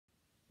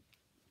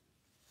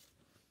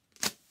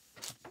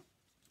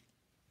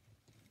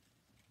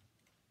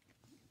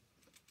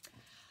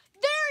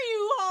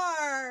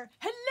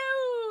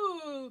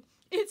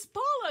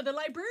Paula, the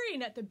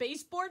librarian at the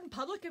Borden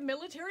Public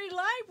Military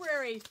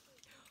Library.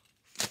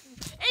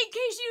 In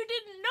case you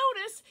didn't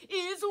notice,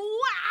 is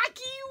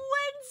Wacky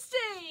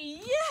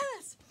Wednesday.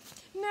 Yes.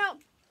 Now,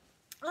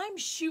 I'm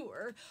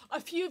sure a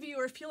few of you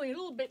are feeling a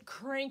little bit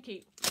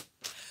cranky.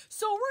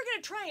 So we're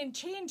going to try and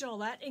change all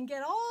that and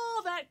get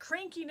all that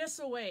crankiness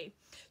away.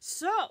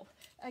 So,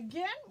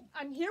 again,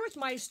 I'm here with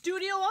my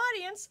studio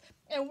audience,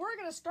 and we're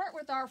going to start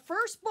with our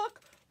first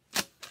book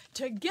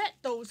to get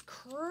those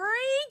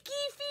cranky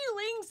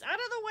feelings out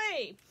of the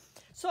way.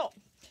 So,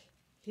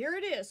 here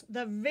it is,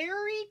 The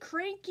Very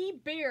Cranky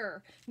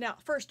Bear. Now,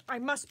 first, I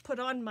must put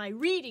on my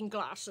reading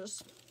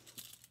glasses.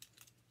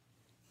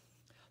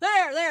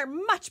 There,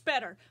 much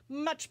better,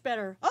 much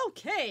better.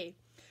 Okay,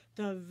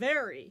 The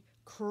Very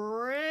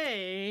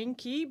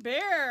Cranky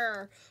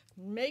Bear.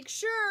 Make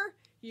sure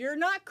you're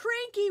not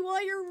cranky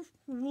while you're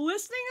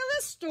listening to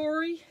this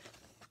story.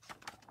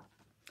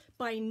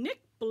 By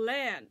Nick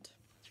Bland.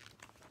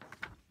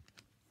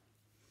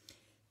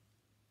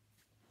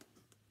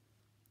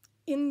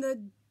 In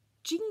the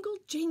jingle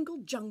jangle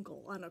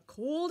jungle on a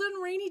cold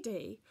and rainy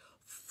day,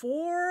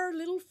 4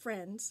 little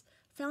friends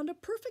found a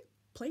perfect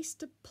place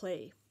to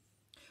play.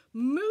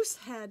 Moose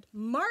had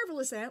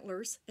marvelous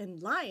antlers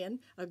and Lion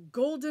a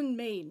golden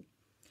mane.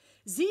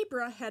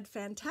 Zebra had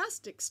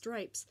fantastic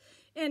stripes,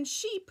 and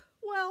Sheep,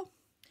 well,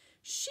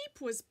 Sheep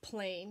was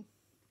plain.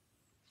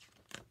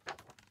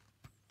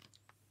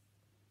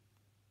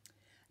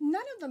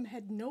 None of them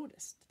had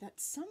noticed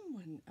that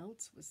someone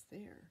else was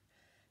there.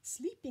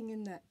 Sleeping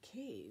in that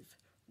cave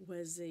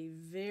was a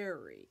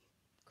very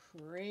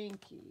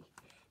cranky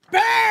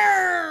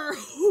bear!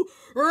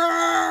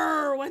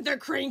 Roar! Went the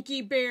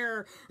cranky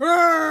bear.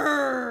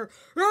 Roar!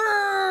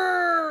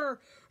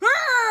 Roar!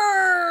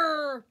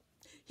 Roar!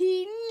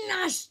 He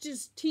gnashed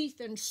his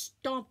teeth and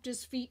stomped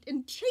his feet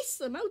and chased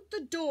them out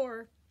the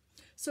door.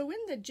 So in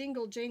the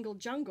jingle jangle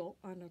jungle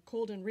on a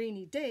cold and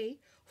rainy day,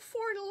 4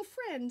 little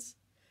friends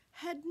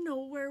had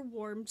nowhere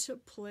warm to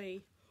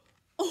play.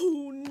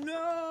 Oh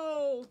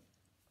no!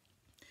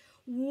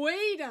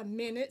 Wait a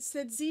minute,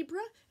 said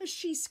Zebra as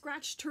she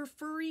scratched her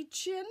furry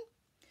chin.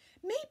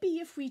 Maybe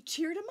if we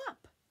cheered him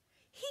up,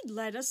 he'd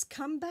let us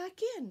come back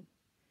in.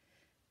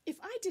 If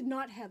I did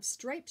not have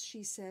stripes,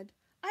 she said,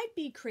 I'd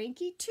be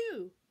cranky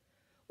too.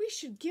 We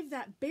should give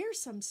that bear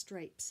some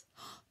stripes.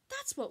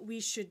 That's what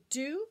we should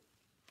do.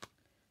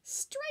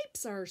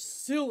 Stripes are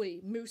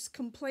silly, Moose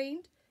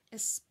complained,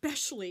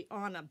 especially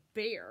on a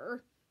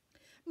bear.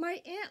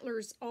 My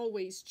antlers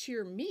always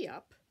cheer me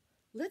up.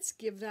 Let's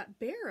give that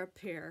bear a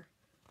pair.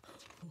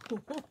 No,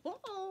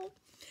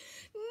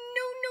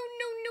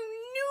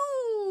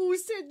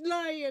 said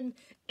Lion.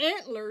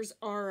 Antlers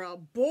are a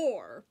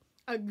bore.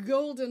 A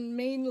golden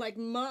mane like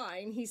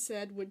mine, he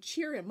said, would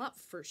cheer him up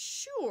for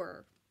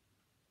sure.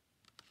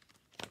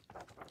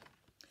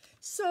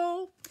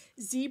 So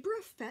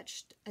Zebra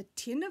fetched a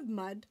tin of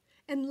mud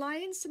and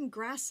Lion some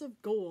grass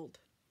of gold.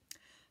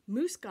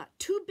 Moose got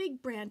 2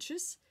 big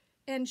branches,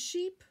 and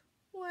Sheep,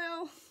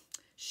 well,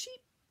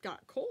 Sheep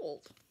got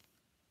cold.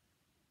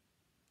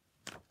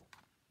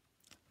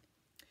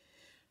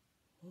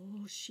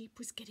 Oh, Sheep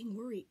was getting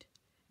worried.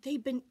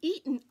 They'd been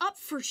eaten up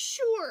for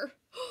sure.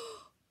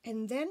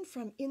 And then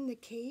from in the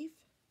cave,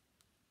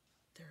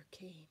 there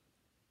came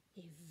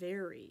a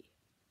very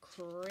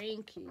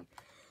cranky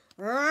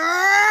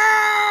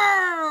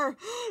Roar!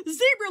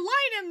 Zebra,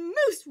 Lion, and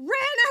Moose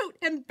ran out,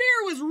 and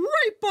Bear was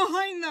right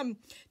behind them.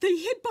 They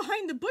hid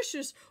behind the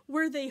bushes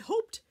where they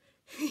hoped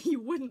he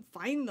wouldn't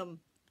find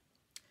them.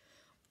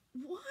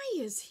 Why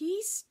is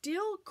he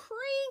still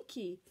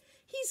cranky?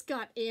 He's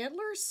got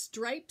antlers,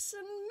 stripes,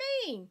 and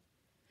mane.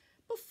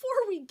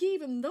 Before we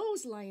gave him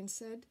those, Lion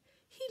said,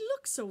 he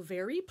looked so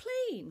very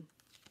plain.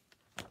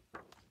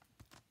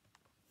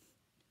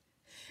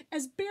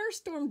 As Bear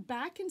stormed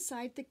back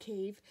inside the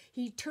cave,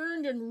 he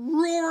turned and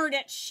roared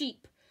at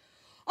Sheep.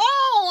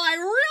 All I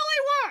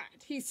really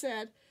want, he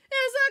said,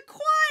 is a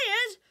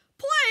quiet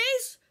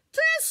place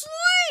to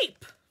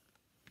sleep.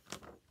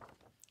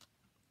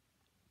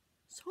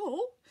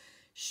 So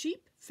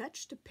Sheep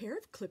fetched a pair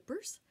of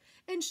clippers,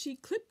 and she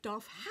clipped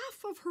off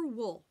half of her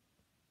wool.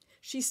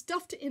 She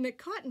stuffed it in a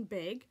cotton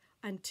bag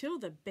until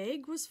the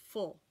bag was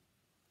full.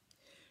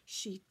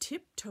 She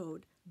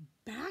tiptoed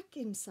back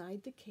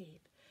inside the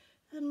cave.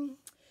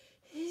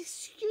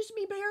 Excuse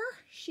me, Bear,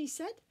 she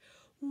said.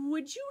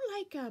 Would you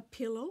like a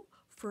pillow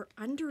for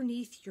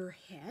underneath your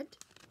head?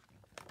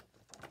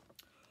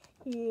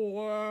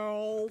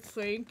 Well,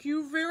 thank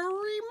you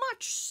very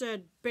much,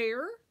 said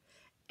Bear,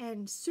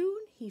 and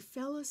soon he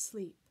fell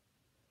asleep.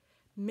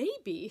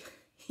 Maybe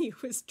he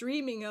was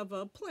dreaming of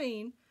a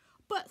plain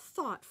but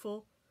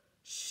thoughtful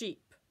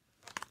sheep.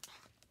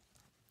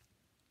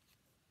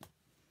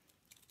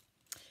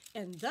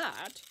 And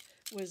that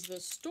was the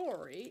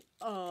story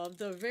of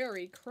the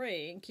Very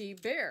Cranky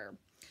Bear.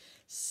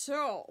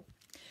 So,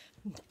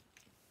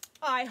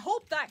 I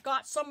hope that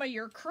got some of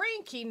your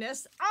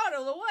crankiness out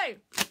of the way.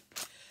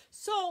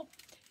 So,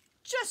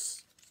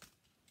 just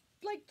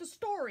like the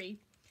story,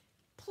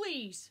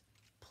 please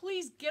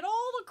get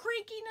all the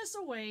crankiness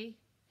away.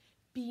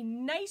 Be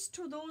nice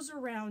to those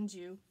around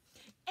you.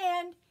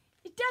 And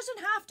it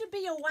doesn't have to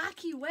be a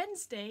wacky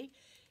Wednesday.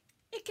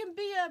 It can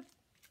be a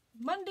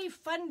Monday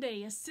fun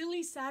day, a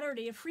silly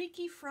Saturday, a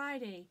freaky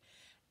Friday.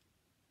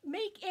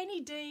 Make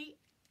any day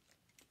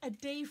a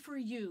day for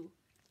you.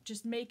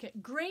 Just make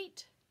it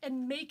great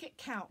and make it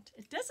count.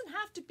 It doesn't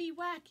have to be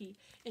wacky.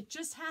 It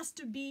just has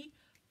to be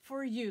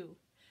for you.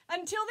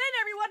 Until then,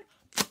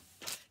 everyone,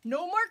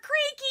 no more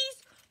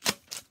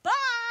crankies.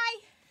 Bye.